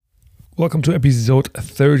Welcome to episode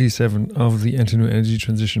 37 of the NTNU Energy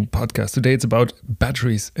Transition podcast. Today it's about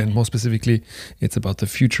batteries, and more specifically, it's about the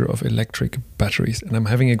future of electric batteries. And I'm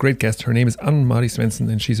having a great guest. Her name is Ann-Mari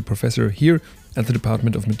Svensson, and she's a professor here at the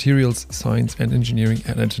Department of Materials, Science and Engineering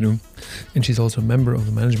at NTNU. And she's also a member of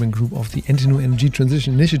the management group of the NTNU Energy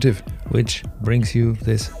Transition Initiative, which brings you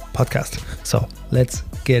this podcast. So let's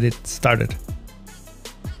get it started.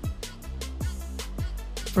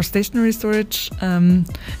 For stationary storage,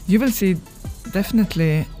 you will see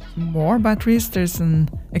definitely more batteries. There's an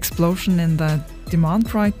explosion in the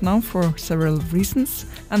demand right now for several reasons.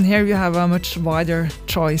 And here you have a much wider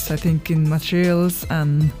choice, I think, in materials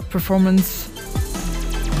and performance.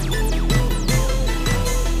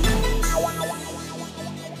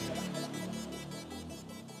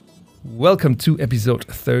 Welcome to episode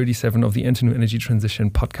 37 of the NTNU Energy Transition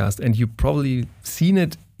podcast. And you've probably seen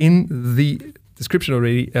it in the description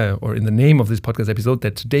already, or in the name of this podcast episode,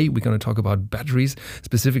 that today we're going to talk about batteries,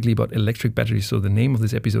 specifically about electric batteries. So the name of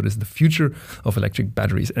this episode is The Future of Electric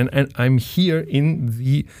Batteries. And I'm here in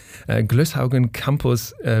the Glöshaugen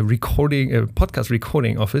campus podcast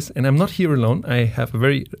recording office. And I'm not here alone. I have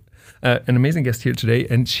an amazing guest here today,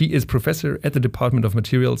 and she is professor at the Department of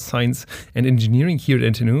Materials, Science and Engineering here at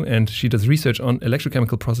NTNU, and she does research on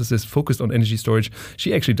electrochemical processes focused on energy storage.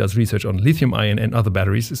 She actually does research on lithium-ion and other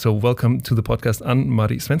batteries. So welcome to the podcast,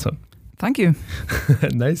 Ann-Mari Svensson. Thank you.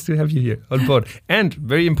 Nice to have you here on board. And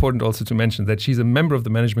very important also to mention that she's a member of the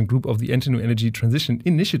management group of the NTNU Energy Transition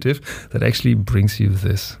Initiative that actually brings you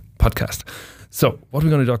this podcast. So what we're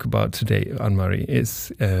going to talk about today, Ann-Mari, is,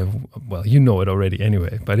 well, you know it already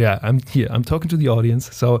anyway, but yeah, I'm here. I'm talking to the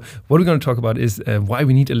audience. So what we're going to talk about is why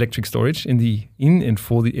we need electric storage in and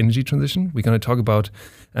for the energy transition. We're going to talk about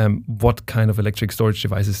what kind of electric storage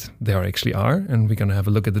devices there actually are, and we're going to have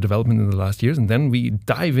a look at the development in the last years, and then we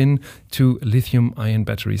dive in to lithium-ion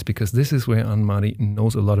batteries, because this is where Ann-Mari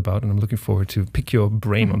knows a lot about, and I'm looking forward to pick your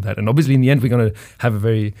brain on that. And obviously in the end, we're going to have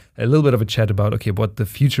a little bit of a chat about, okay, what the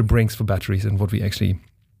future brings for batteries and what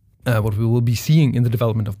we will be seeing in the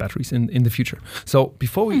development of batteries in the future. So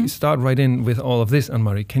before we start right in with all of this,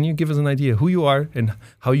 Ann-Mari, can you give us an idea who you are and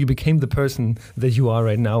how you became the person that you are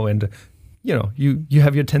right now? And you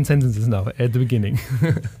have your 10 sentences now at the beginning.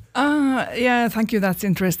 Yeah, thank you. That's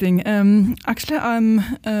interesting. Actually,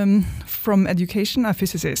 I'm from education, a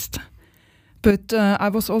physicist. But I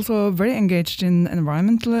was also very engaged in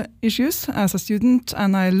environmental issues as a student,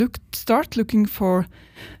 and I start looking for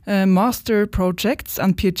master projects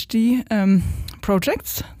and PhD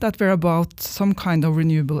projects that were about some kind of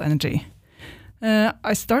renewable energy.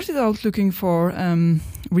 I started out looking for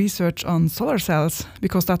research on solar cells,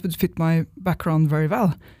 because that would fit my background very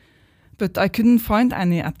well. But I couldn't find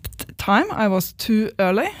any at the time. I was too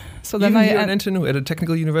early. So then Even here at NTNU, at a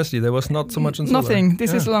technical university, there was not so much on solar. Nothing.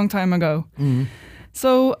 This is a long time ago. Mm-hmm.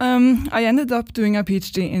 So I ended up doing a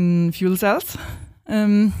PhD in fuel cells,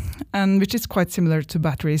 and which is quite similar to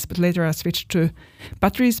batteries. But later I switched to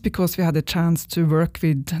batteries because we had a chance to work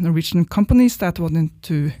with Norwegian companies that wanted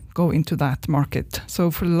to go into that market.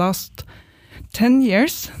 So for the last 10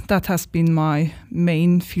 years, that has been my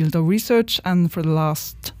main field of research. And for the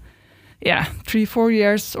last 3-4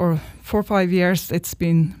 years or 4-5 years, it's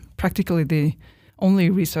been practically the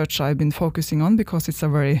only research I've been focusing on, because it's a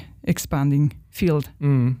very expanding field.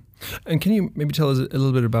 Mm. And can you maybe tell us a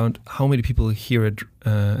little bit about how many people here at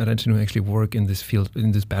NTNU actually work in this field,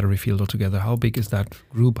 in this battery field altogether? How big is that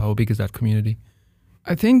group? How big is that community?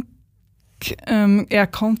 I think,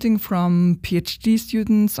 counting from PhD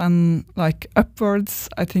students and like upwards,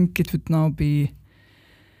 I think it would now be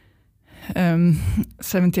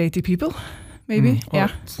 70-80 people, maybe.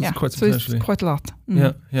 It's quite substantially. So it's quite a lot.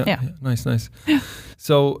 Mm. Yeah. Nice. Yeah.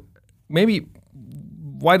 So maybe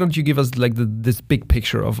why don't you give us like this big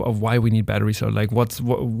picture of why we need batteries, or like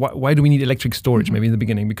why do we need electric storage? Maybe in the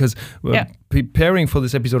beginning, because preparing for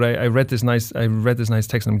this episode, I read this nice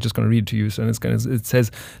text, and I'm just going to read it to you. So it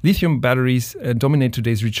says, lithium batteries dominate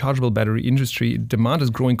today's rechargeable battery industry. Demand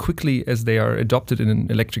is growing quickly as they are adopted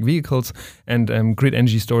in electric vehicles and grid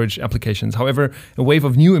energy storage applications. However, a wave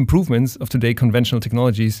of new improvements of today conventional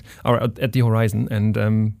technologies are at the horizon,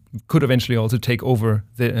 and could eventually also take over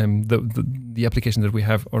the application that we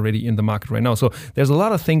have already in the market right now. So there's a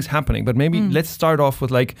lot of things happening, but maybe let's start off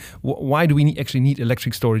with like, why do we actually need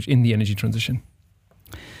electric storage in the energy transition?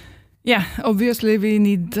 Yeah, obviously we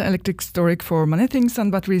need electric storage for many things,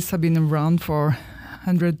 and batteries have been around for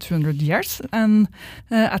 100-200 years. And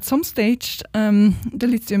at some stage, the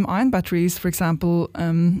lithium-ion batteries, for example,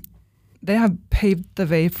 they have paved the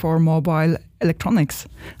way for mobile electronics.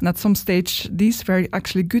 And at some stage, these were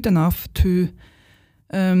actually good enough to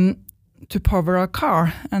to power a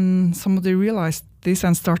car, and somebody realized this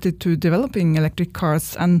and started to developing electric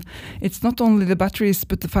cars. And it's not only the batteries,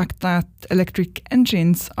 but the fact that electric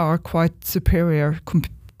engines are quite superior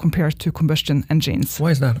compared to combustion engines.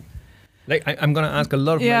 Why is that? Like, I'm going to ask a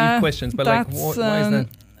lot of naive questions, but like, why is that?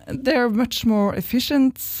 They're much more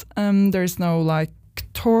efficient. There is no like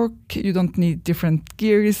torque. You don't need different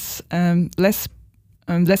gears.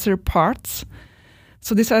 Lesser parts.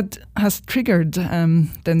 So this has triggered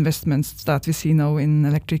the investments that we see now in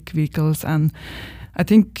electric vehicles, and I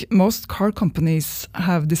think most car companies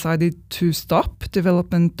have decided to stop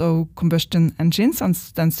development of combustion engines and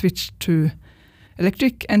then switch to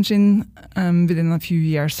electric engine within a few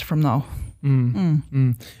years from now.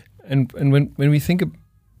 And when we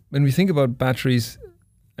think about batteries,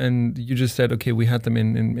 and you just said, okay, we had them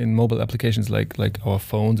in mobile applications like our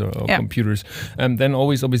phones or our computers. Then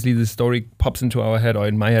always, obviously, the story pops into our head, or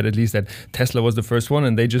in my head at least, that Tesla was the first one,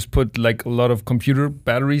 and they just put like a lot of computer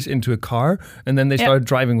batteries into a car, and then they started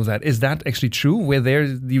driving with that. Is that actually true? Where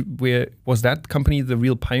was that company the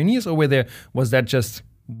real pioneers, or was that just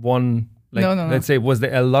one? Like, no. Let's say, was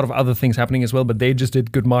there a lot of other things happening as well, but they just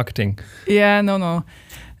did good marketing? Yeah, no.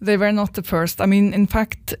 They were not the first. I mean, in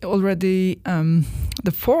fact, already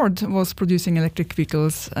the Ford was producing electric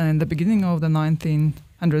vehicles in the beginning of the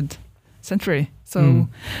 1900th century. So,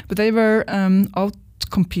 but they were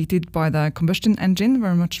outcompeted by the combustion engine,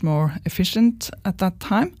 were much more efficient at that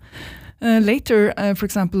time. Later, for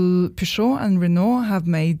example, Peugeot and Renault have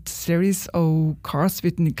made series of cars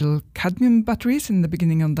with nickel-cadmium batteries in the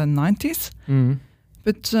beginning of the 90s.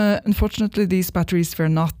 But unfortunately, these batteries were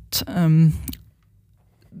not...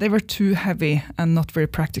 they were too heavy and not very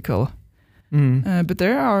practical. But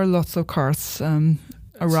there are lots of cars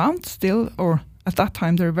around still, or at that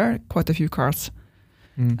time there were quite a few cars.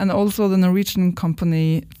 And also the Norwegian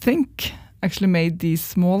company Think actually made these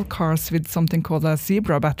small cars with something called a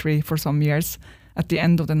Zebra battery for some years at the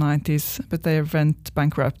end of the 90s, but they went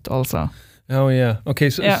bankrupt also. Oh yeah. Okay.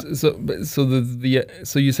 So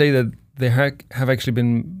you say that there have actually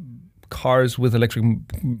been cars with electric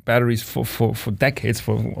batteries for decades,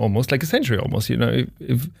 for almost like a century, almost. You know,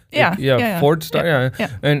 Ford started.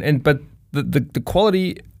 And but the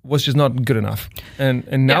quality was just not good enough, and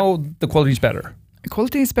now the quality is better.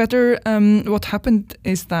 Quality is better. What happened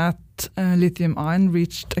is that lithium-ion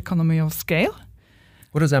reached economy of scale.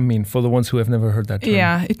 What does that mean for the ones who have never heard that term?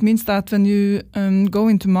 Yeah, it means that when you go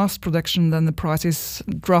into mass production, then the prices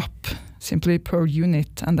drop simply per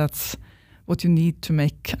unit, and that's what you need to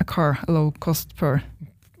make a car a low cost per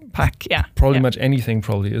pack. Yeah, probably much anything,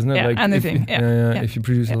 probably, isn't it? Yeah, like anything. If you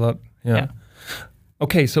produce a lot. Yeah.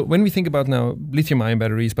 Okay, so when we think about now lithium-ion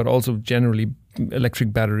batteries, but also generally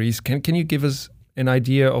electric batteries, can you give us an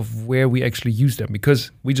idea of where we actually use them?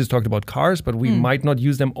 Because we just talked about cars, but we might not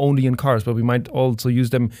use them only in cars, but we might also use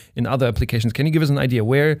them in other applications. Can you give us an idea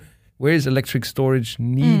where is electric storage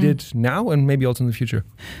needed now and maybe also in the future?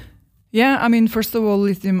 Yeah, I mean, first of all,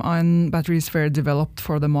 lithium-ion batteries were developed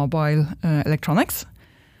for the mobile electronics.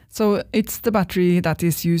 So it's the battery that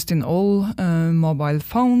is used in all mobile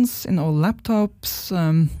phones, in all laptops,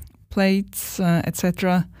 plates,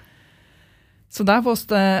 etc. So that was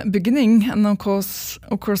the beginning, and of course,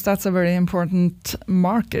 that's a very important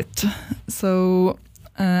market. So,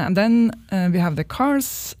 and then we have the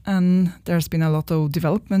cars, and there's been a lot of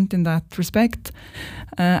development in that respect.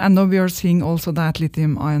 And now we are seeing also that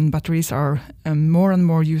lithium-ion batteries are more and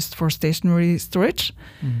more used for stationary storage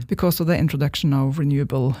because of the introduction of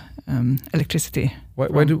renewable electricity.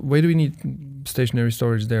 Why do we need stationary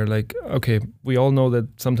storage there? Like, okay, we all know that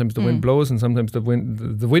sometimes the wind blows and sometimes the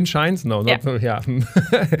wind shines. No, not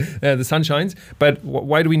the sun shines. But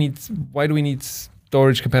why do we need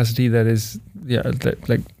storage capacity that is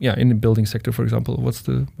in the building sector, for example? What's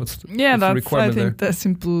the requirement I think the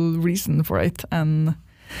simple reason for it. And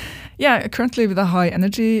currently with the high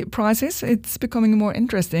energy prices, it's becoming more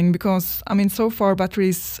interesting because, I mean, so far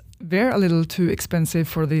batteries were a little too expensive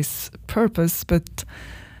for this purpose, but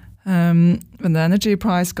when the energy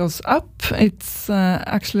price goes up, it's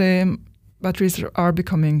actually batteries are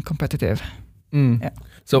becoming competitive.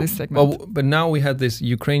 So, but now we had this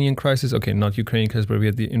Ukrainian crisis. Okay, not Ukrainian crisis, but we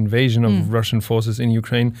had the invasion of Russian forces in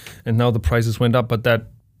Ukraine, and now the prices went up. But that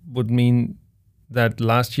would mean that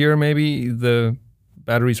last year maybe the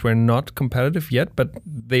batteries were not competitive yet, but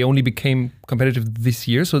they only became competitive this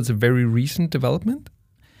year. So it's a very recent development.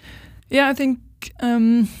 Yeah, I think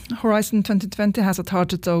Horizon 2020 has a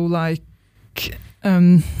target of like,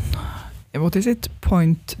 what is it,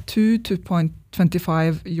 0.2 to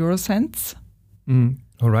 0.25 euro cents.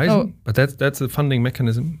 Horizon, but that's a funding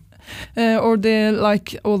mechanism. Or all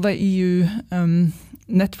the EU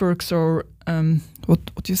networks or what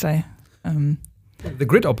do you say? The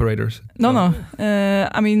grid operators. No.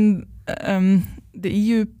 I mean, the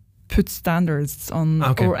EU puts standards on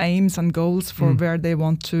or aims and goals for where they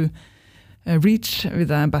want to reach with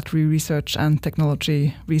battery research and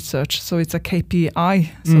technology research. So it's a KPI,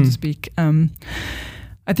 so to speak.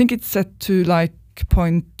 I think it's set to like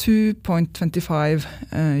 0.25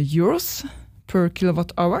 euros per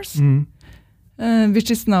kilowatt hours,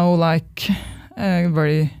 which is now like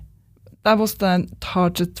that was the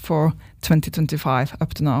target for 2025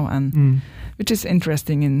 up to now, and which is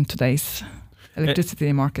interesting in today's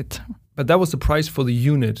electricity market. But that was the price for the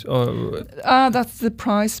unit? That's the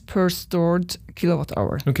price per stored kilowatt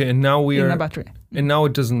hour. Okay, and now we in are... a battery. And now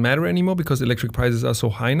it doesn't matter anymore because electric prices are so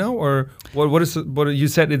high now? Or what you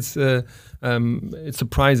said it's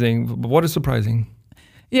surprising. What is surprising?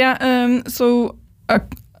 Yeah, so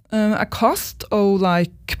a cost of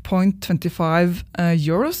like 0.25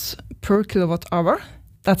 euros per kilowatt hour.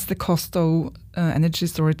 That's the cost of energy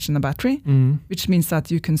storage in a battery, which means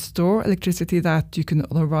that you can store electricity that you can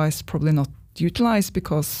otherwise probably not utilize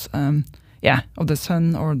because of the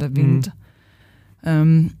sun or the wind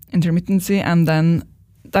intermittency. And then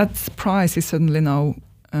that price is suddenly now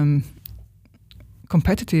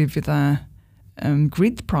competitive with a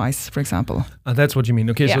grid price, for example. That's what you mean.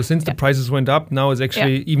 Okay, so since the prices went up, now it's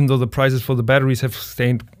actually, even though the prices for the batteries have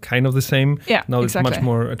stayed kind of the same, now it's much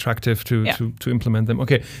more attractive to implement them.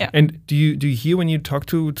 Okay, and do you hear when you talk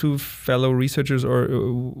to fellow researchers or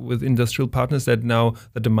with industrial partners that now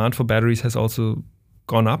the demand for batteries has also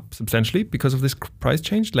gone up substantially because of this price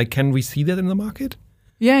change? Like, can we see that in the market?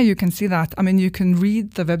 Yeah, you can see that. I mean, you can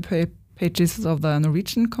read the web pages of the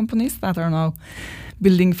Norwegian companies that are now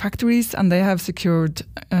building factories, and they have secured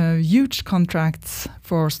huge contracts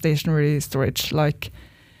for stationary storage, like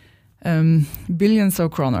billions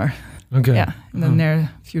of kroner. Okay. Yeah, in the near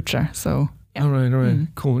future. So. Yeah. All right.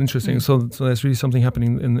 Cool, interesting. So there's really something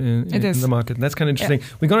happening in the market. And that's kind of interesting.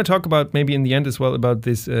 We're going to talk about maybe in the end as well about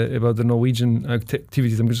this about the Norwegian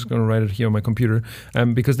activities. I'm just going to write it here on my computer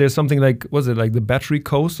because there's something like, was it like the battery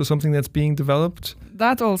coast or something that's being developed?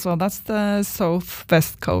 That's the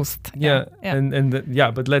southwest coast.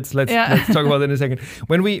 But let's talk about that in a second.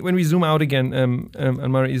 When we zoom out again,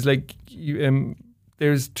 Anne-Marie, is like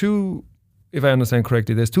there's two. If I understand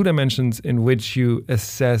correctly, there's two dimensions in which you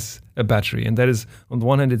assess a battery, and that is on the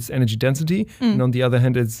one hand it's energy density, and on the other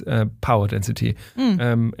hand it's power density.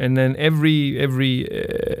 And then every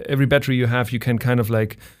battery you have, you can kind of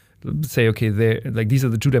like say, okay, these are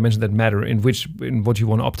the two dimensions that matter in what you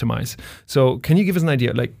want to optimize. So can you give us an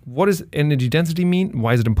idea, like what does energy density mean?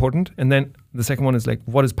 Why is it important? And then the second one is like,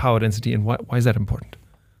 what is power density, and why is that important?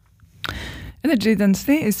 Energy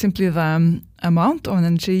density is simply the amount of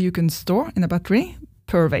energy you can store in a battery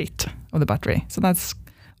per weight of the battery. So that's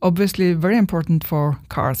obviously very important for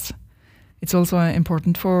cars. It's also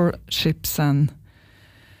important for ships and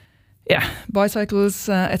bicycles,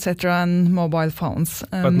 etc., and mobile phones.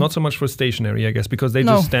 But not so much for stationary, I guess, because they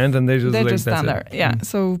just stand and they just stand there. Yeah.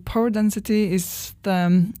 So power density is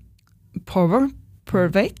the power per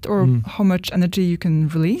weight, or how much energy you can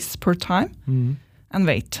release per time, and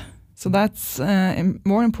weight. So that's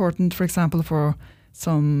more important, for example, for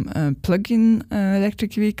some plug-in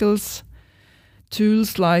electric vehicles,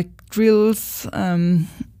 tools like drills.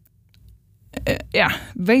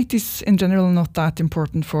 Weight is in general not that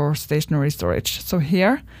important for stationary storage. So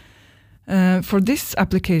here, for this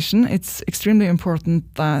application, it's extremely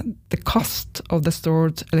important that the cost of the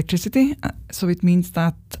stored electricity, so it means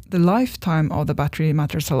that the lifetime of the battery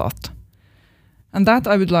matters a lot. And that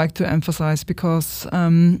I would like to emphasize because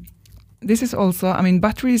this is also,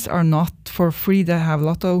 batteries are not for free. They have a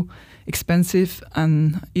lot of expensive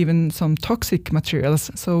and even some toxic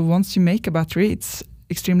materials. So once you make a battery, it's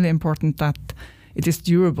extremely important that it is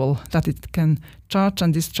durable, that it can charge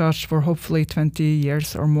and discharge for hopefully 20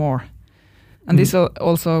 years or more. And this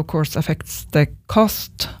also, of course, affects the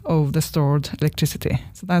cost of the stored electricity.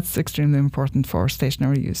 So that's extremely important for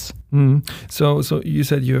stationary use. So you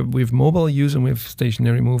said we have mobile use and we have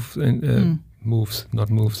stationary moves,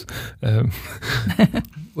 not moves.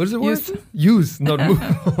 What is the word? Use, not move.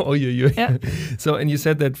 Yeah. So, and you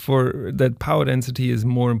said that power density is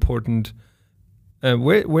more important.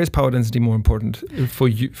 Where's power density more important for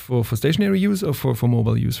stationary use or for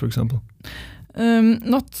mobile use, for example?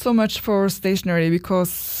 Not so much for stationary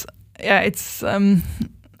because it's a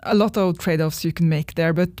lot of trade-offs you can make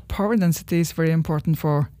there. But power density is very important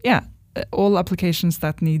for all applications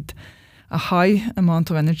that need a high amount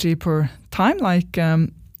of energy per time, like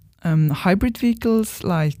hybrid vehicles,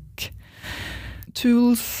 like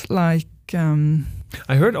tools, like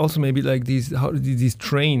I heard also maybe like these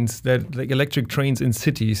trains that like electric trains in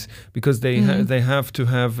cities, because they have to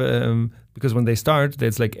have because when they start,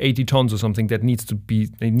 there's like 80 tons or something that needs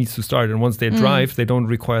to start, and once they drive, they don't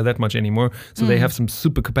require that much anymore. So they have some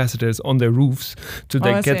supercapacitors on their roofs to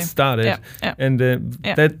get started, and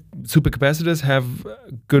that supercapacitors have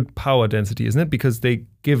good power density, isn't it? Because they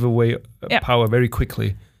give away power very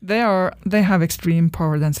quickly. They have extreme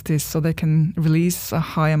power densities, so they can release a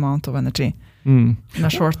high amount of energy in a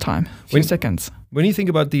short time, few seconds. When you think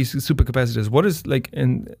about these supercapacitors, what is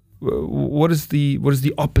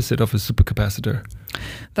the opposite of a supercapacitor?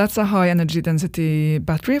 That's a high energy density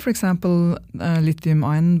battery, for example,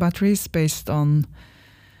 lithium-ion batteries based on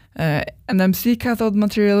NMC cathode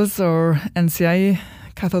materials or NCA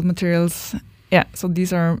cathode materials. Yeah, so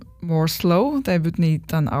these are more slow. They would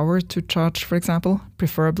need an hour to charge, for example,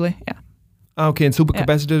 preferably. Yeah. Okay, and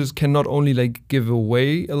supercapacitors can not only like give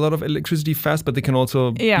away a lot of electricity fast, but they can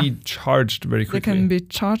also be charged very quickly. They can be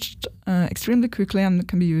charged extremely quickly and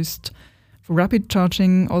can be used for rapid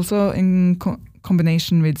charging. Also in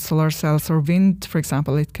combination with solar cells or wind, for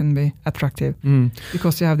example, it can be attractive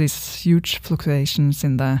because you have these huge fluctuations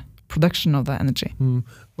in the production of the energy.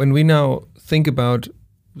 When we now think about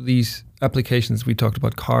these applications, we talked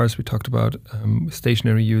about cars, we talked about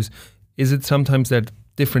stationary use. Is it sometimes that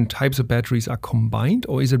different types of batteries are combined,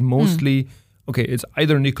 or is it mostly it's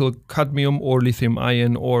either nickel cadmium or lithium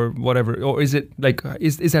ion or whatever, or is it like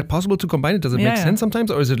is that possible to combine it? Does it make sense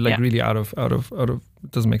sometimes, or is it like really out of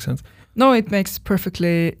it doesn't make sense? No, it makes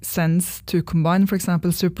perfectly sense to combine, for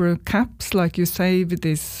example, super caps, like you say, with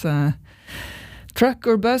this truck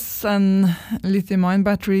or bus and lithium ion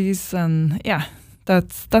batteries, and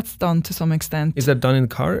that's done to some extent. Is that done in the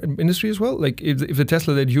car industry as well? Like if the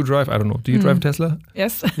Tesla that you drive, I don't know, do you drive a Tesla?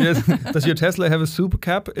 Yes. Yes. Does your Tesla have a super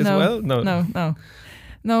cap as well? No.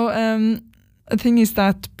 The thing is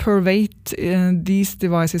that per weight, these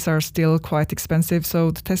devices are still quite expensive.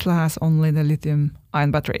 So the Tesla has only the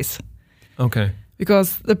lithium-ion batteries. Okay.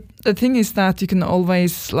 Because the thing is that you can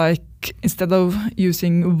always, like, instead of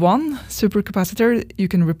using one supercapacitor, you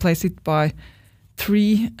can replace it by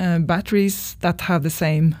 3 batteries that have the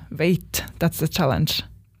same weight. That's the challenge.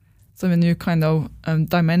 So when you kind of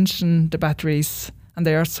dimension the batteries, and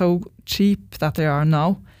they are so cheap that they are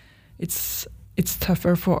now, it's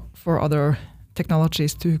tougher for other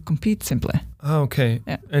technologies to compete simply. Okay.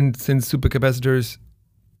 Yeah. And since supercapacitors,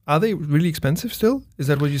 are they really expensive still? Is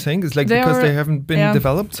that what you're saying? It's like they haven't been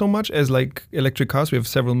developed so much as like electric cars. We have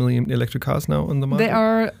several million electric cars now on the market. They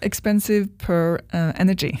are expensive per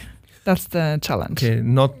energy. That's the challenge. Okay,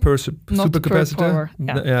 not per supercapacitor.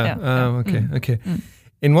 Per power. Okay.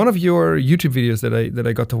 In one of your YouTube videos that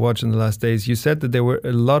I got to watch in the last days, you said that there were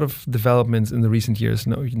a lot of developments in the recent years.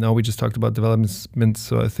 Now we just talked about developments,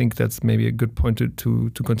 so I think that's maybe a good point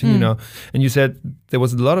to continue now. And you said there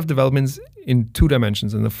was a lot of developments in 2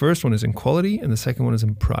 dimensions, and the first one is in quality, and the second one is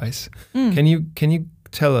in price. Can you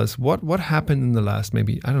tell us what happened in the last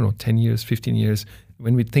maybe 10 years, 15 years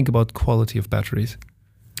when we think about quality of batteries?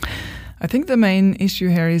 I think the main issue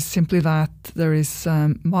here is simply that there is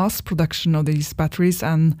mass production of these batteries,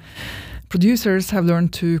 and producers have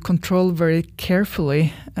learned to control very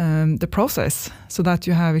carefully the process so that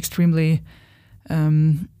you have extremely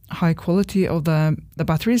high quality of the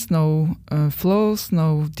batteries, no flaws,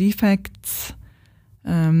 no defects.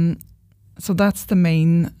 So that's the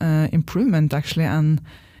main improvement actually. And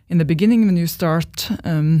in the beginning, when you start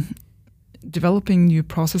developing new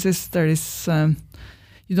processes, there is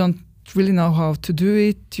you don't really know how to do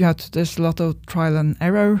it. There's a lot of trial and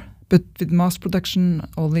error, but with mass production,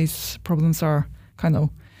 all these problems are kind of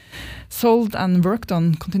solved and worked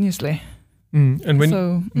on continuously.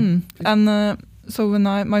 So when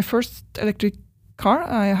my first electric car,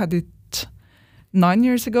 I had it 9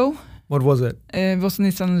 years ago. What was it? It was a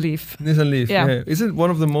Nissan Leaf. Nissan Leaf. Yeah. Is it one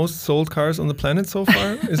of the most sold cars on the planet so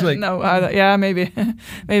far? It's like no. Maybe.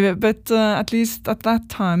 But at least at that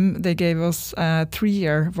time, they gave us a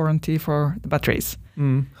 3-year warranty for the batteries.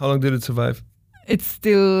 How long did it survive? It's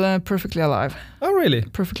still perfectly alive. Oh, really?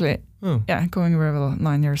 Perfectly. Oh. Yeah, going very well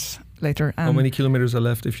 9 years later. How many kilometers are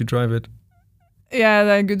left if you drive it? Yeah,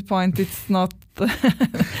 that's a good point. It's not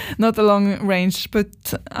not a long range,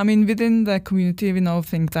 but I mean, within the community, we now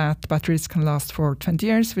think that batteries can last for 20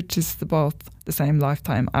 years, which is about the same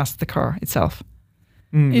lifetime as the car itself.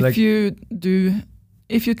 If you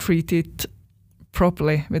treat it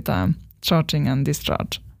properly with charging and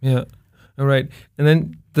discharge. Yeah, all right. And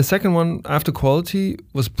then the second one after quality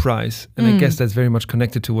was price, and I guess that's very much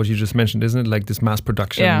connected to what you just mentioned, isn't it? Like this mass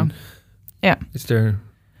production. Yeah. Is there?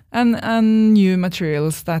 And new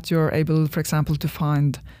materials that you're able, for example, to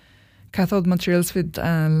find cathode materials with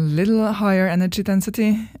a little higher energy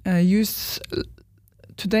density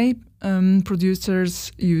today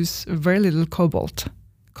producers use very little cobalt.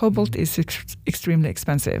 Cobalt is extremely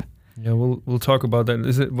expensive. Yeah, we'll talk about that.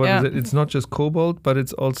 Is it what is it? It's not just cobalt, but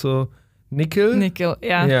it's also nickel. Nickel,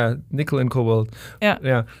 yeah. Yeah, nickel and cobalt. Yeah.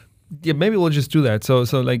 Yeah. Yeah, maybe we'll just do that. So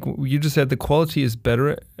like you just said the quality is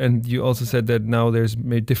better, and you also said that now there's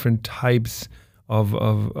different types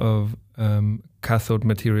of cathode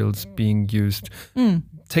materials being used.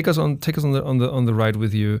 Take us on the ride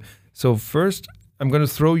with you. So first, I'm going to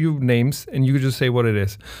throw you names, and you just say what it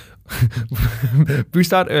is. We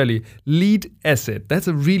start early. Lead acid. That's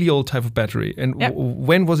a really old type of battery. And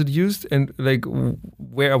when was it used? And like,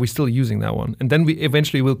 where are we still using that one? And then we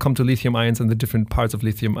eventually will come to lithium ions and the different parts of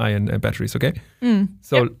lithium ion batteries. Okay.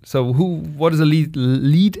 So what is a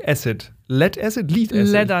lead acid? Lead acid. Lead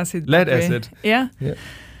acid. Lead acid. Lead battery. acid. Yeah.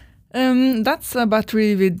 That's a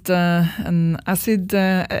battery with an acid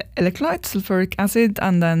electrolyte, sulfuric acid,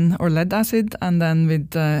 or lead acid, and then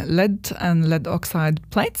with lead and lead oxide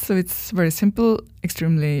plates. So it's very simple,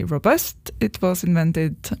 extremely robust. It was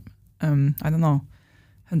invented,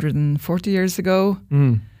 140 years ago.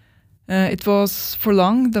 It was for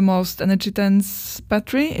long the most energy dense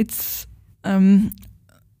battery. It's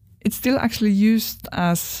still actually used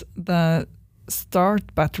as the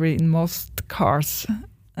start battery in most cars.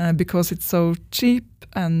 Because it's so cheap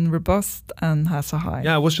and robust and has a high.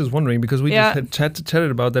 Yeah, I was just wondering because we just had chatted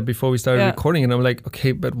about that before we started recording, and I'm like,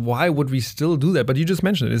 okay, but why would we still do that? But you just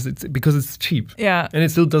mentioned it. It's because it's cheap. Yeah. And it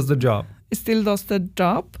still does the job. It still does the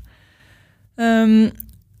job. I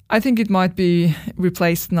think it might be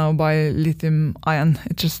replaced now by lithium ion.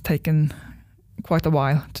 It's just taken quite a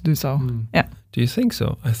while to do so. Yeah. Do you think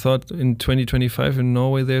so? I thought in 2025 in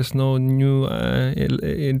Norway there's no new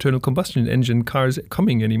internal combustion engine cars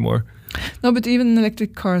coming anymore. No, but even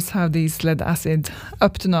electric cars have these lead acid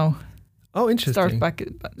up to now. Oh, interesting. Start back.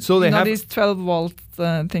 So they have these 12-volt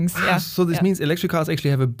things. So this means electric cars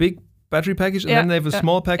actually have a big battery package, and then they have a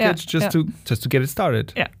small package just to get it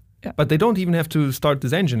started. Yeah. But they don't even have to start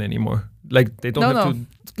this engine anymore. Like they don't have to.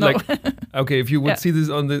 Like, okay, if you would see this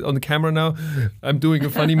on the camera now, I'm doing a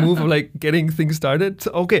funny move of like getting things started.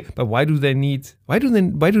 So, okay, but why do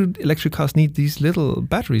electric cars need these little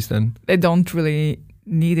batteries then? They don't really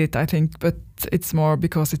need it, I think, but it's more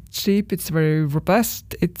because it's cheap. It's very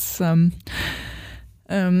robust. It's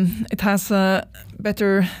it has a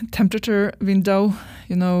better temperature window.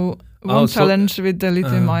 One challenge with the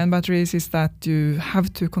lithium-ion batteries is that you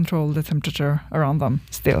have to control the temperature around them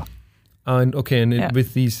still.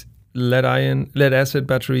 With these lead acid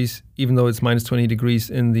batteries, even though it's minus 20 degrees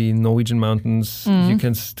in the Norwegian mountains, you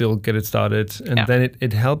can still get it started, and then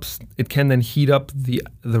it helps. It can then heat up the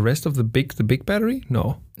rest of the big battery.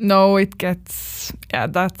 No, it gets. Yeah,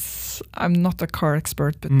 that's. I'm not a car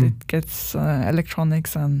expert, but it gets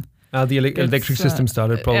electronics and the electric system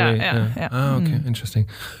started probably. Yeah. Okay, interesting.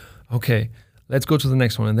 Okay, let's go to the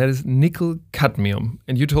next one, and that is nickel cadmium.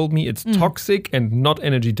 And you told me it's toxic and not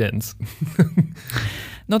energy dense.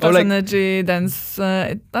 Not as energy dense.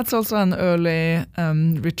 That's also an early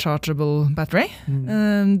rechargeable battery.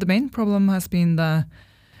 The main problem has been the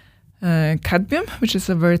cadmium, which is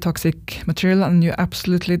a very toxic material, and you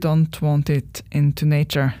absolutely don't want it into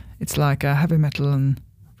nature. It's like a heavy metal and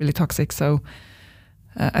really toxic. So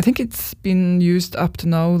I think it's been used up to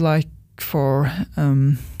now, like for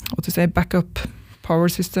backup power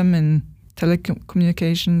system in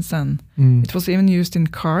telecommunications, and it was even used in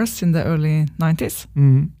cars in the early 90s.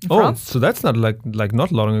 In France. So that's not like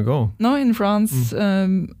not long ago. No, in France,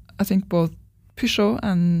 I think both Peugeot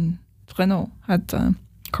and Renault had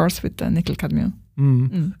cars with nickel cadmium.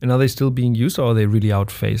 And are they still being used, or are they really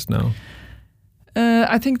outphased now?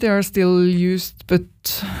 I think they are still used, but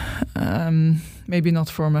maybe not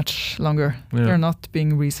for much longer. Yeah. They're not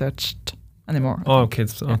being researched anymore. Okay.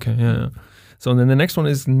 Yeah. So then the next one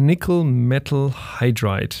is nickel metal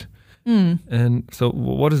hydride. And so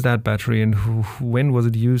what is that battery, and when was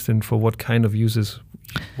it used, and for what kind of uses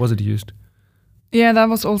was it used? Yeah, that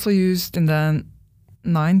was also used in the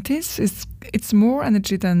 90s. It's more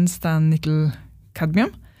energy dense than nickel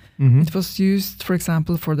cadmium. It was used, for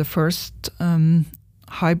example, for the first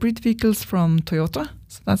hybrid vehicles from Toyota.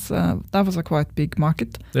 So that was a quite big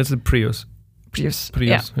market. That's a Prius.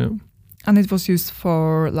 Yeah. And it was used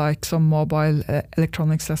for like some mobile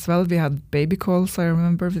electronics as well. We had baby coils, I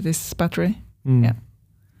remember, with this battery. Yeah.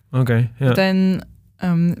 Okay. Yeah. But then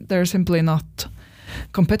they're simply not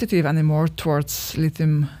competitive anymore towards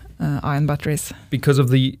lithium ion batteries. Because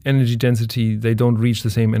of the energy density, they don't reach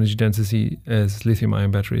the same energy density as lithium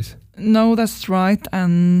ion batteries. No, that's right.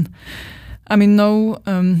 And I mean, no,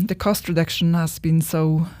 the cost reduction has been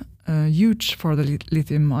so huge for the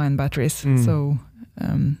lithium-ion batteries. So,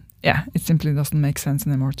 yeah, it simply doesn't make sense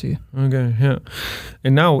anymore to you. Okay, yeah.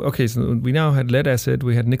 And now, okay, so we now had lead acid,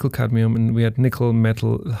 we had nickel cadmium, and we had nickel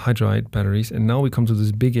metal hydride batteries. And now we come to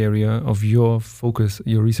this big area of your focus,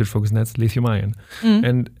 your research focus, and that's lithium ion.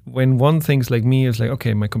 And when one thinks like me, is like,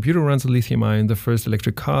 okay, my computer runs on lithium ion, the first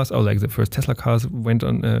electric cars, or like the first Tesla cars went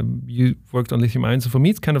on, you worked on lithium ion. So for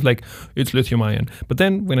me, it's kind of like, it's lithium ion. But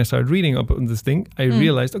then when I started reading up on this thing, I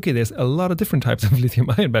realized, okay, there's a lot of different types of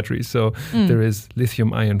lithium ion batteries. So there is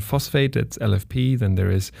lithium ion phosphate, that's LFP, then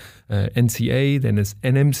there is NCA, then there's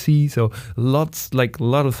NMC, so a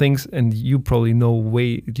lot of things, and you probably know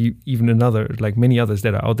even another, like many others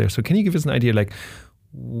that are out there. So can you give us an idea, like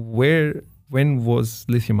when was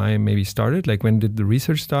lithium ion maybe started, like when did the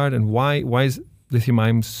research start, and why is lithium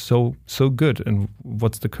ion so good, and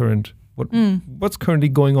what's currently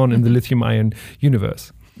going on in the lithium ion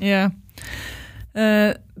universe? Yeah.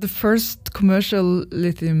 The first commercial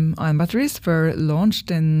lithium-ion batteries were launched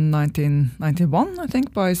in 1991, I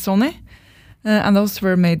think, by Sony. And those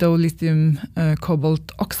were made of lithium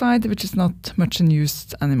cobalt oxide, which is not much in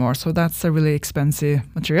use anymore. So that's a really expensive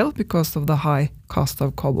material because of the high cost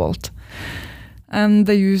of cobalt. And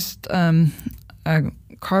they used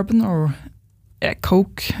carbon or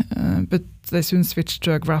coke, but they soon switched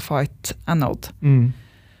to a graphite anode.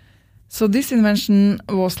 So this invention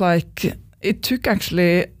was like... It took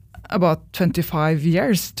actually about 25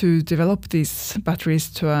 years to develop these batteries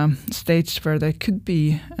to a stage where they could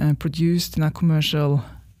be produced in a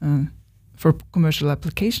for commercial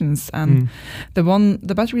applications. And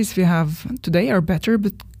the batteries we have today are better,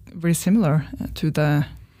 but very similar to the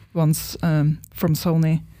ones from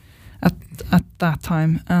Sony at that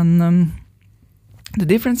time. And the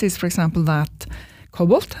difference is, for example, that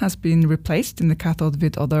cobalt has been replaced in the cathode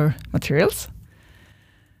with other materials.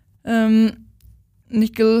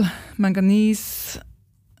 Nickel, manganese,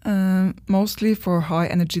 mostly for high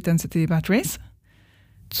energy density batteries.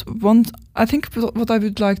 I think what I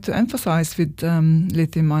would like to emphasize with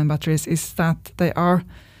lithium-ion batteries is that they are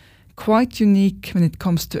quite unique when it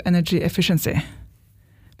comes to energy efficiency.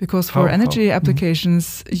 Because for energy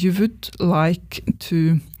applications, you would like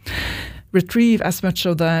to retrieve as much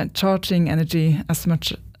of the charging energy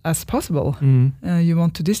as possible. You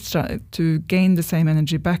want to gain the same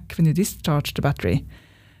energy back when you discharge the battery.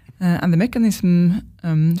 And the mechanism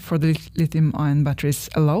for the lithium-ion batteries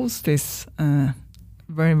allows this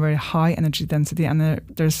very, very high energy density, and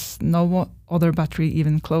there's no other battery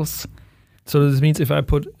even close. So this means if I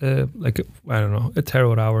put a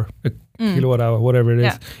terawatt hour, a kilowatt hour, whatever it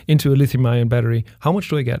is, into a lithium-ion battery, how much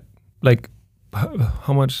do I get? Like,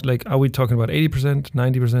 how much, like, are we talking about 80%,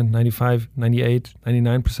 90%, 95%, 98%,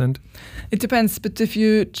 99%? It depends, but if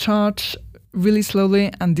you charge really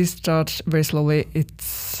slowly and discharge very slowly,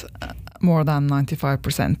 it's more than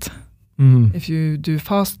 95%. If you do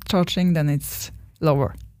fast charging, then it's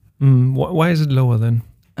lower. Why is it lower then?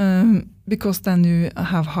 Because then you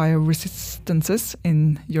have higher resistances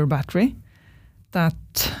in your battery. That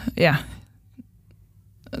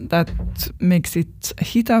makes it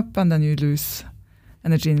heat up, and then you lose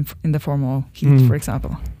energy in the form of heat, for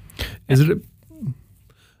example. Is it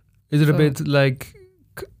a bit like,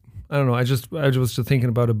 I don't know, I was just thinking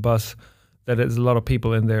about a bus that has a lot of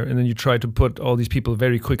people in there, and then you try to put all these people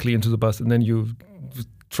very quickly into the bus, and then you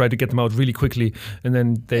try to get them out really quickly, and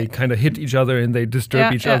then they kind of hit each other and they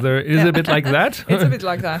disturb each other. Is it a bit like that? It's a bit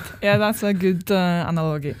like that. Yeah, that's a good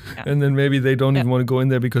analogy. Yeah. And then maybe they don't even want to go in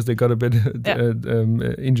there because they got a bit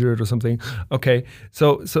injured or something. Okay,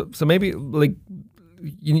 so maybe like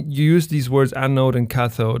you use these words anode and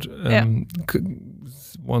cathode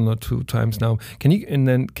one or two times now. Can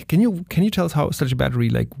you tell us how such a battery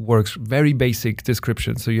like works? Very basic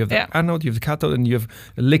description. So you have the anode, you have the cathode, and you have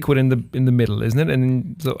a liquid in the middle, isn't it?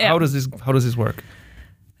 And so how does this work?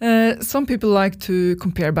 Some people like to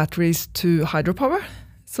compare batteries to hydropower.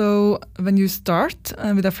 So when you start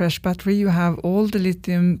with a fresh battery, you have all the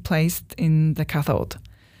lithium placed in the cathode.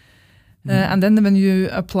 And then when you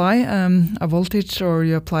apply a voltage or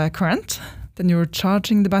you apply a current, then you're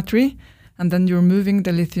charging the battery, and then you're moving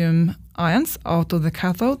the lithium ions out of the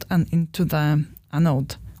cathode and into the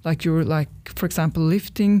anode. Like you're, for example,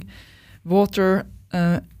 lifting water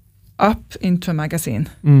up into a magazine.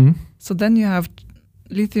 So then you have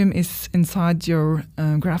lithium is inside your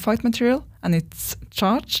graphite material, and it's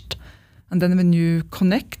charged. And then when you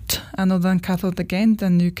connect anode and cathode again,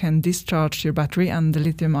 then you can discharge your battery, and the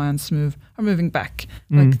lithium ions are moving back,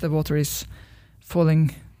 like the water is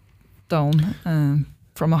falling down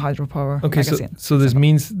from a hydropower Okay, magazine. so this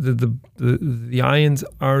means that the ions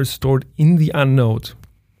are stored in the anode,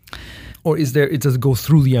 or it does go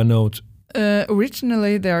through the anode?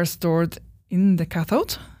 Originally, they are stored in the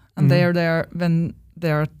cathode, and they are there when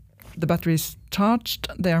the battery is charged.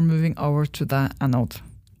 They are moving over to the anode.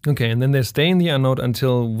 Okay, and then they stay in the anode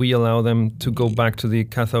until we allow them to go back to the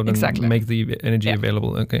cathode and make the energy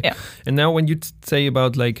available. Okay. Yeah. And now when you say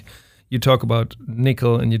about you talk about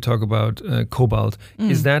nickel and you talk about cobalt,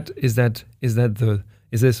 is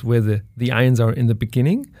this where the ions are in the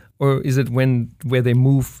beginning, or is it where they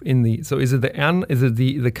move in the? So is it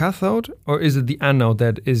the cathode, or is it the anode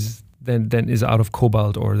that is then is out of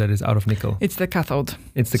cobalt or that is out of nickel? It's the cathode.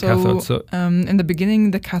 It's the cathode. So in the beginning,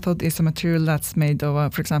 the cathode is a material that's made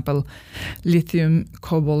of, for example, lithium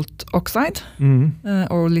cobalt oxide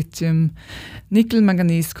or lithium nickel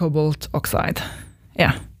manganese cobalt oxide.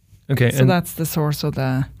 Yeah. Okay. So that's the source of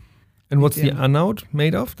the. And what's the anode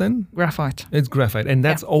made of then? Graphite. It's graphite. And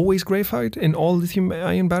that's always graphite in all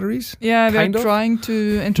lithium-ion batteries? Yeah, we're trying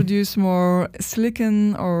to introduce more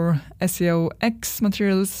silicon or SeO(X)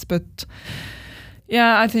 materials, but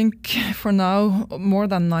I think for now more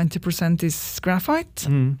than 90% is graphite.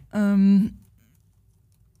 In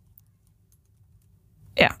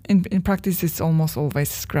practice it's almost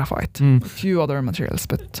always graphite. A few other materials,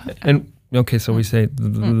 but... Okay, so we say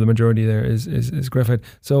the majority there is graphite.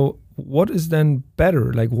 So what is then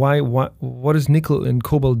better? Like what is nickel and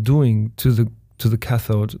cobalt doing to the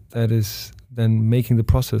cathode that is then making the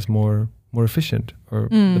process more efficient or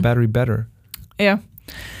the battery better? Yeah.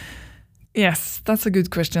 Yes, that's a good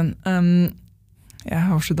question.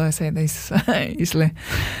 How should I say this easily?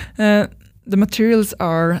 The materials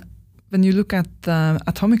are, when you look at the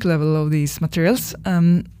atomic level of these materials,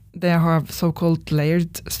 they have so-called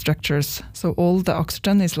layered structures. So all the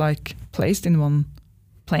oxygen is like placed in one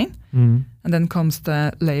plane, and then comes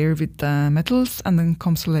the layer with the metals, and then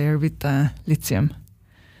comes the layer with the lithium.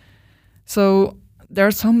 So there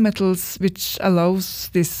are some metals which allows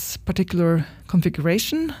this particular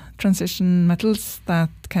configuration, transition metals that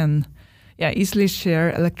can easily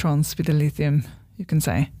share electrons with the lithium, you can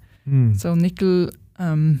say. So nickel,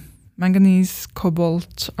 manganese,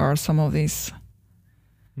 cobalt are some of these.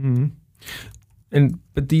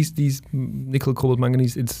 But these nickel, cobalt,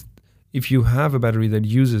 manganese, it's if you have a battery that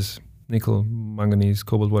uses nickel, manganese,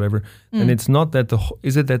 cobalt, whatever, then it's not that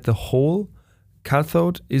is it that the whole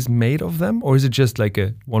cathode is made of them, or is it just like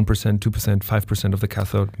a 1%, 2%, 5% of the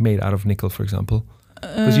cathode made out of nickel, for example?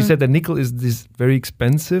 Because you said that nickel is this very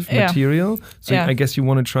expensive material, so I guess you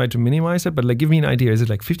want to try to minimize it, but like give me an idea. Is it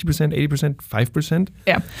like 50%, 80%, 5%?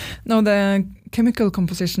 Yeah. No, the chemical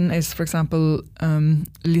composition is, for example,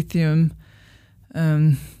 lithium,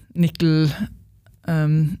 nickel,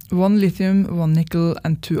 1 lithium, 1 nickel,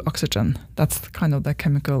 and 2 oxygen. That's kind of the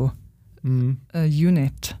chemical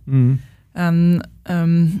unit. And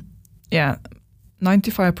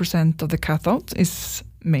 95% of the cathode is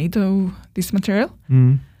made of this material.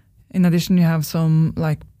 In addition, you have some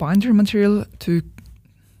like binder material to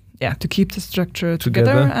keep the structure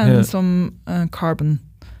together and some carbon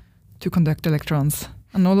to conduct electrons.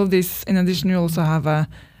 And all of this, in addition, you also have a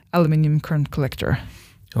aluminium current collector.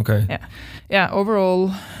 Okay. Yeah.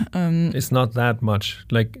 Overall, it's not that much.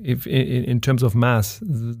 Like if in terms of mass,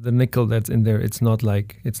 the nickel that's in there, it's not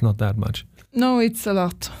that much. No, it's a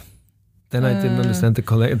lot. Then I didn't understand the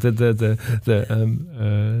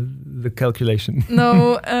calculation.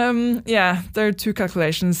 No, there are two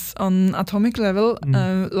calculations on atomic level.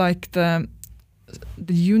 Like the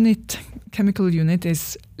chemical unit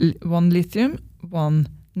is 1 lithium, 1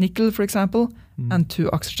 nickel, for example, and 2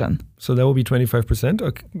 oxygen. So that will be 25%.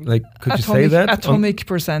 Or like, could you say that? Atomic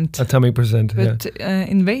percent. Atomic percent. But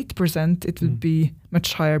in weight percent, it would be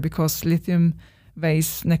much higher because lithium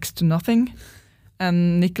weighs next to nothing.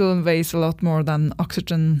 And nickel weighs a lot more than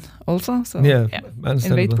oxygen also. So in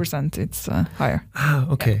weight percent, it's higher.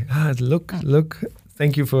 Okay. Look.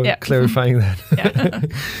 Thank you for clarifying that.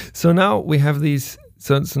 So now we have these.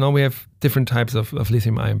 So now we have different types of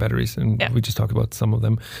lithium-ion batteries, and we just talked about some of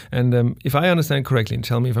them. And if I understand correctly, and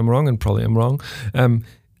tell me if I'm wrong, and probably I'm wrong,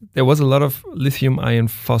 there was a lot of lithium iron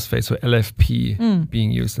phosphate, so LFP,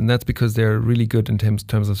 being used, and that's because they're really good in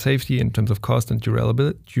terms of safety, in terms of cost and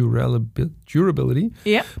durability.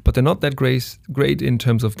 Yeah. But they're not that great in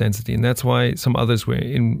terms of density, and that's why some others were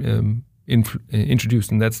introduced,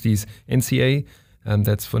 and that's these NCA.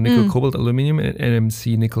 That's for nickel, cobalt, aluminium, and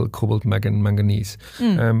NMC, nickel, cobalt, manganese.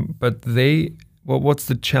 But what's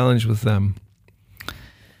the challenge with them?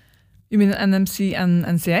 You mean NMC and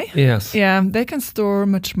NCA? Yes. Yeah, they can store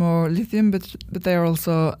much more lithium, but they are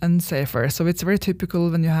also unsafer. So it's very typical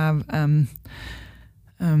when you have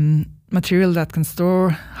material that can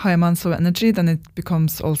store high amounts of energy, then it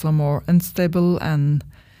becomes also more unstable and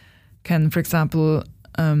can, for example,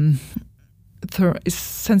 is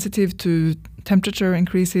sensitive to temperature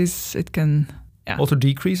increases. It can also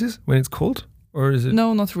decreases when it's cold, or is it?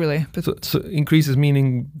 No, not really. But so increases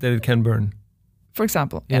meaning that it can burn. For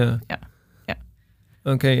example, yeah.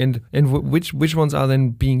 Okay, and which ones are then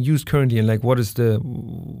being used currently, and like what is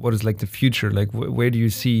like the future? Like where do you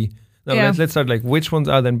see? No, let's start. Like which ones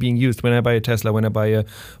are then being used when I buy a Tesla, when I buy a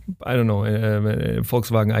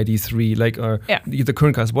Volkswagen ID3, like the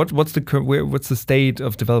current cars. What's the state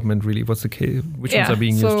of development really? Which ones are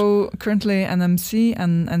being used? So currently NMC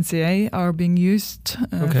and NCA are being used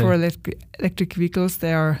for electric vehicles.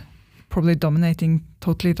 They are probably dominating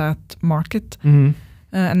totally that market. Mm-hmm.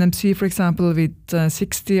 NMC, for example, with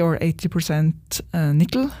 60 or 80%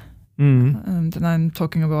 nickel. Mm-hmm. Then I'm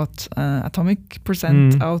talking about atomic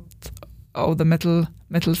percent out of the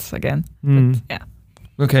metals again. Mm-hmm. But, yeah.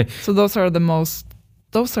 Okay. So those are the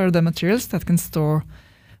materials that can store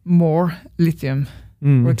more lithium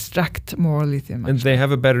or extract more lithium. And they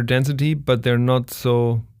have a better density, but they're not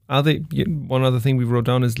so. Are they? One other thing we wrote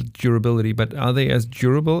down is durability. But are they as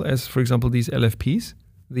durable as, for example, these LFPs?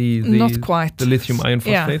 Not quite. The lithium iron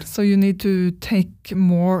phosphate? Yeah, so you need to take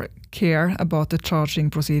more care about the charging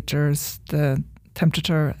procedures, the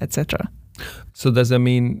temperature, etc. So does that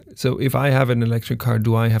mean, so if I have an electric car,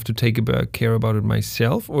 do I have to take care about it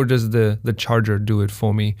myself, or does the charger do it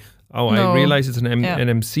for me? No. I realize it's an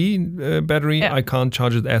NMC battery. Yeah. I can't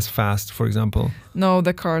charge it as fast, for example. No,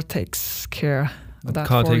 the car takes care. The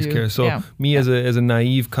car takes care. So me as a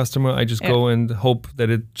naive customer, I just go and hope that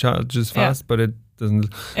it charges fast, but it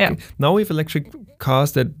doesn't. Yeah. Okay. Now we have electric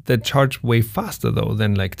cars that charge way faster though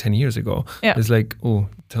than like 10 years ago. Yeah. It's like,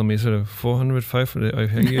 tell me sort of 400, 500. I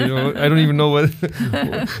don't even know what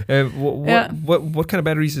what kind of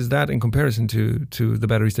batteries is that in comparison to the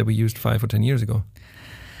batteries that we used 5 or 10 years ago?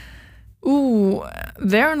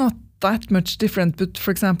 They're not that much different, but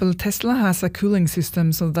for example, Tesla has a cooling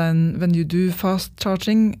system, so then when you do fast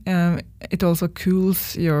charging, it also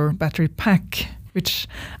cools your battery pack, which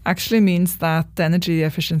actually means that the energy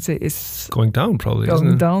efficiency is going down, probably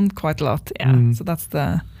going down quite a lot. Yeah, so that's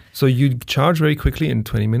the. So you charge very quickly in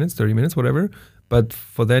 20 minutes, 30 minutes, whatever, but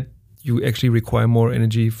for that you actually require more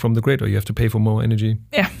energy from the grid, or you have to pay for more energy.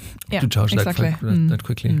 To charge that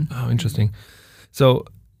quickly. Oh, interesting. So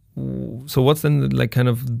what's then like kind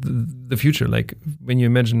of the future? Like when you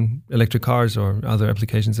imagine electric cars or other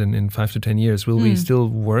applications in 5 to 10 years, will we still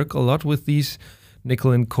work a lot with these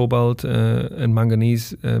nickel and cobalt and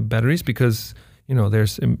manganese batteries? Because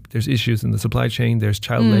there's issues in the supply chain, there's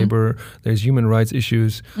child labor, there's human rights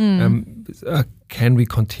issues. Can we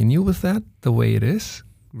continue with that the way it is?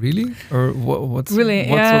 Really? Or what's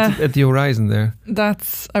at the horizon there?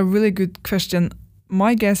 That's a really good question.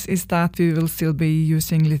 My guess is that we will still be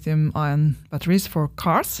using lithium-ion batteries for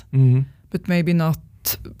cars, but maybe not.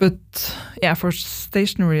 But for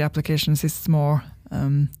stationary applications, it's more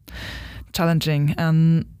challenging.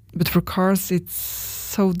 But for cars, it's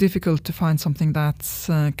so difficult to find something that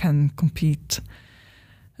can compete.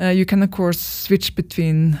 You can, of course, switch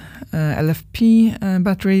between LFP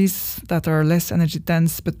batteries that are less energy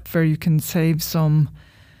dense, but where you can save some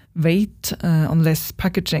weight on less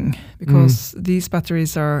packaging, because these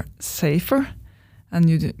batteries are safer and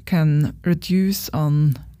you can reduce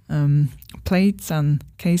on plates and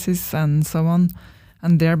cases and so on,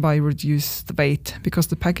 and thereby reduce the weight, because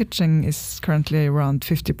the packaging is currently around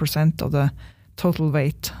 50% of the total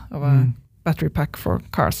weight of a battery pack for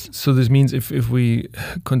cars. So this means if we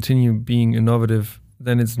continue being innovative,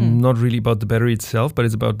 then it's not really about the battery itself, but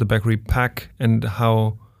it's about the battery pack and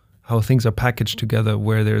how things are packaged together,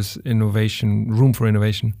 where there's room for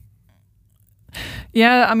innovation.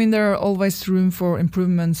 Yeah, I mean, there are always room for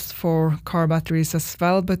improvements for car batteries as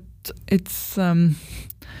well, but it's, to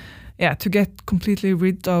get completely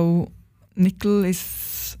rid of nickel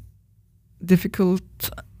is difficult.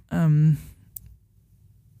 I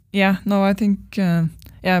think,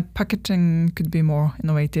 packaging could be more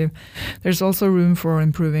innovative. There's also room for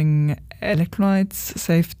improving electrolytes,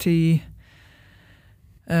 safety,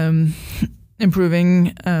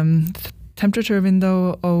 improving temperature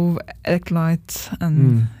window of electrolytes,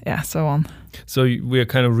 and so on. So we are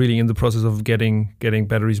kind of really in the process of getting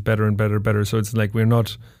batteries better and better. So it's like we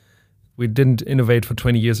didn't innovate for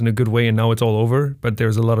 20 years in a good way, and now it's all over. But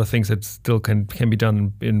there's a lot of things that still can be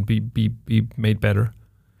done and be made better.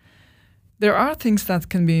 There are things that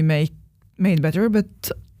can be made better,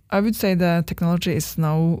 but I would say the technology is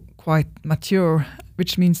now quite mature,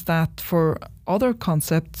 which means that for other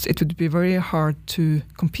concepts, it would be very hard to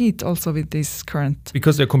compete also with this current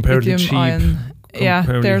because they're comparatively cheap.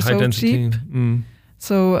 They're so density. cheap.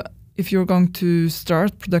 So if you're going to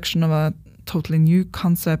start production of a totally new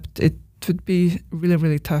concept, it would be really,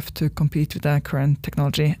 really tough to compete with the current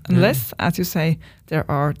technology, unless, as you say, there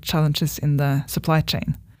are challenges in the supply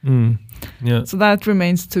chain. So that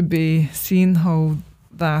remains to be seen how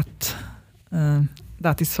that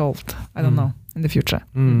is solved. I don't know in the future.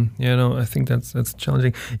 Yeah, no, I think that's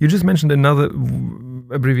challenging. You just mentioned another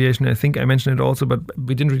abbreviation. I think I mentioned it also, but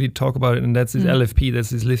we didn't really talk about it, and that's this LFP.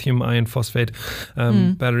 That's this lithium iron phosphate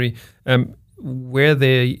battery.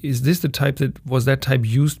 Is this the type that type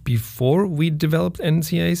used before we developed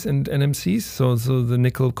NCAs and NMCs? So the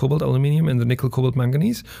nickel, cobalt, aluminium, and the nickel, cobalt,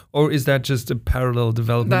 manganese, or is that just a parallel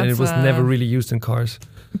development and it was never really used in cars?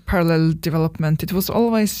 Parallel development. It was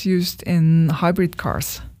always used in hybrid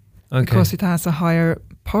cars because it has a higher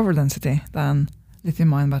power density than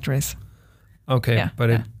lithium-ion batteries. Okay,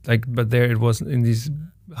 but there it was in these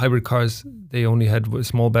hybrid cars. They only had a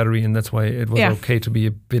small battery, and that's why it was okay to be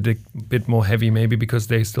a bit more heavy, maybe because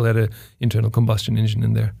they still had an internal combustion engine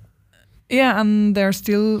in there. Yeah, and they're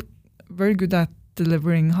still very good at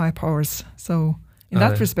delivering high powers. So in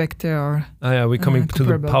that respect, they are. We're coming to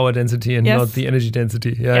the power density and not the energy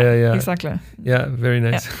density. Yeah. Exactly. Yeah, very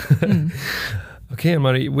nice. Yeah. Okay,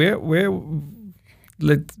 Anne-Marie, where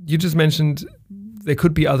you just mentioned there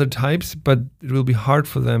could be other types, but it will be hard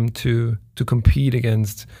for them to compete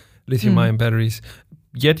against lithium-ion batteries.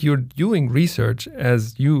 Yet you're doing research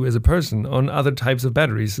as a person on other types of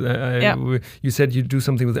batteries. You said you do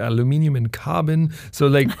something with aluminium and carbon.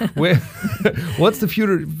 So where? What's the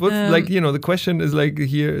future? The question is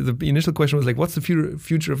here. The initial question was what's the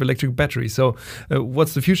future of electric batteries? So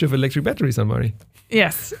what's the future of electric batteries, Anne-Marie?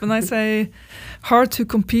 Yes, when I say hard to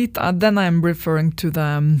compete, then I'm referring to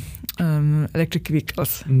the electric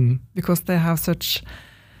vehicles because they have such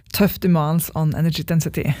tough demands on energy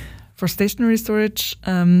density. For stationary storage,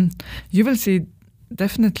 you will see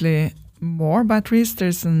definitely more batteries.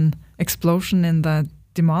 There's an explosion in the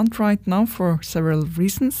demand right now for several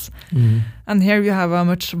reasons. And here you have a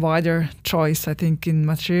much wider choice, I think, in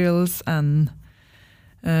materials and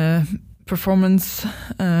performance.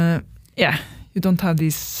 You don't have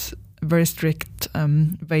these very strict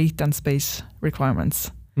weight and space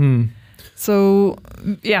requirements. So,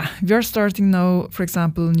 we are starting now, for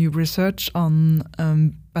example, new research on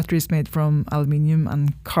batteries made from aluminium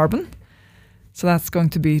and carbon. So that's going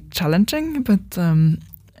to be challenging, but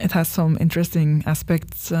it has some interesting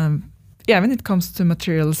aspects. When it comes to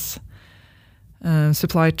materials,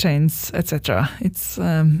 supply chains, etc. It's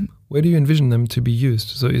where do you envision them to be used?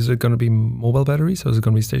 So is it going to be mobile batteries, or is it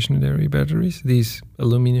going to be stationary batteries? These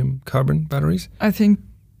aluminium carbon batteries? I think.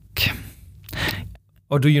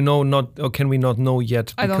 Or do you know not? Or can we not know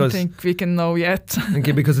yet? I don't think we can know yet.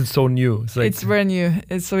 Okay, because it's so new. It's very new,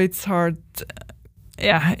 so it's hard.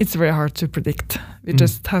 It's very hard to predict. We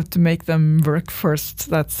just have to make them work first.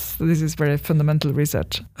 This is very fundamental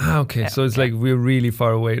research. Okay. So it's we're really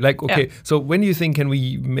far away. So when do you think can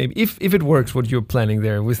we maybe, if it works, what you're planning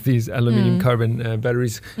there with these aluminium carbon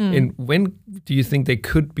batteries, and when do you think they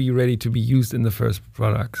could be ready to be used in the first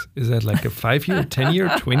products? Is that a 5-year, 10-year,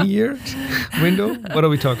 20-year window? What are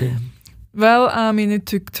we talking? Well, it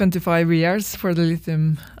took 25 years for the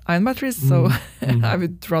lithium-ion batteries, so I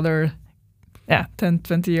would rather. 10,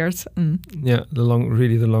 20 years. Yeah, the long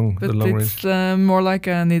range. But it's more like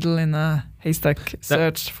a needle in a haystack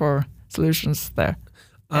search for solutions there.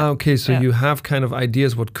 Okay, so you have kind of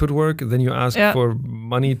ideas what could work, then you ask for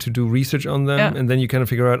money to do research on them, and then you kind of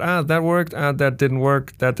figure out, that worked, that didn't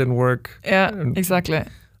work, that didn't work. Yeah, exactly.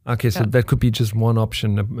 Okay, so that could be just one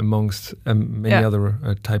option amongst many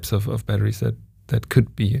other types of batteries that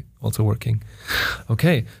could be also working.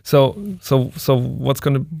 Okay, so what's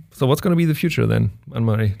gonna be the future then,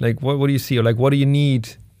 Anne-Marie? What do you see, or what do you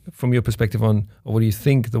need from your perspective on, or what do you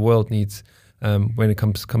think the world needs when it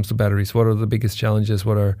comes to batteries? What are the biggest challenges?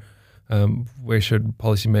 What are where should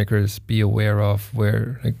policymakers be aware of?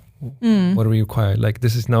 Where what do we require?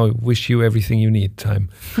 This is now wish you everything you need time.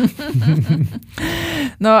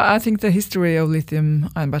 No, I think the history of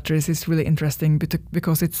lithium-ion batteries is really interesting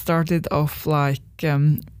because it started off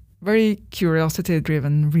very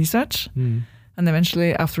curiosity-driven research, and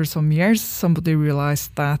eventually, after some years, somebody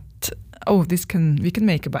realized that we can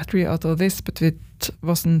make a battery out of this, but it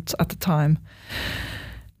wasn't at the time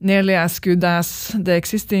nearly as good as the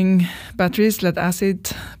existing batteries, lead acid.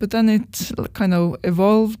 But then it kind of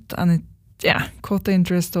evolved, and it caught the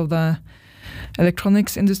interest of the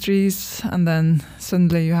electronics industries, and then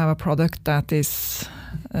suddenly you have a product that is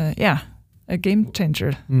a game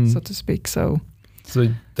changer, so to speak. So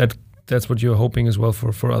that's what you're hoping as well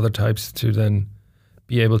for other types to then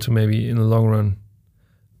be able to maybe in the long run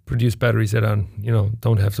produce batteries that are,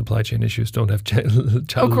 don't have supply chain issues, don't have child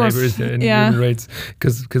labor and human rates,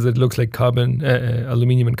 because it looks like carbon,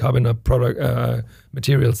 aluminium and carbon are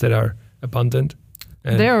materials that are abundant.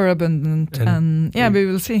 They are abundant, and we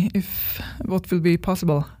will see what will be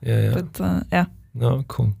possible. But No,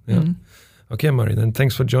 cool. Yeah. Okay, Mari, then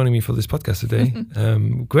thanks for joining me for this podcast today.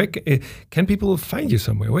 Can people find you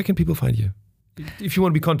somewhere? Where can people find you? If you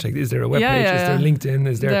want to be contacted, is there a webpage? Is there LinkedIn?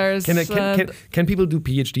 Is there? Can people do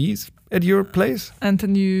PhDs at your place?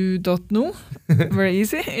 NTNU.no, very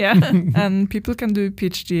easy. And people can do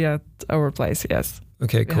PhD at our place. Yes.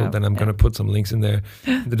 Okay, cool. Then I'm going to put some links in there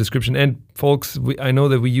in the description. And folks, I know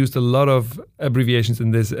that we used a lot of abbreviations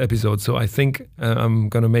in this episode, so I think I'm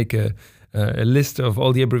going to make a list of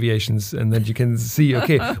all the abbreviations, and then you can see,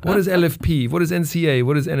 okay, what is LFP, what is NCA,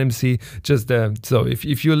 what is NMC, just so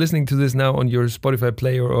if you're listening to this now on your Spotify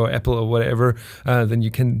player or Apple or whatever, then you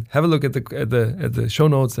can have a look at the show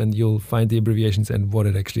notes, and you'll find the abbreviations and what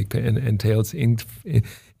it actually entails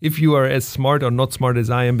if you are as smart or not smart as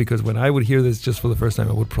I am, because when I would hear this just for the first time,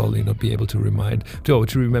 I would probably not be able to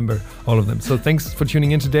remember all of them. So thanks for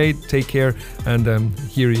tuning in today. Take care, and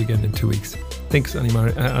hear you again in 2 weeks. Thanks,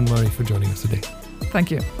 Anne-Marie, for joining us today. Thank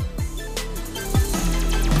you.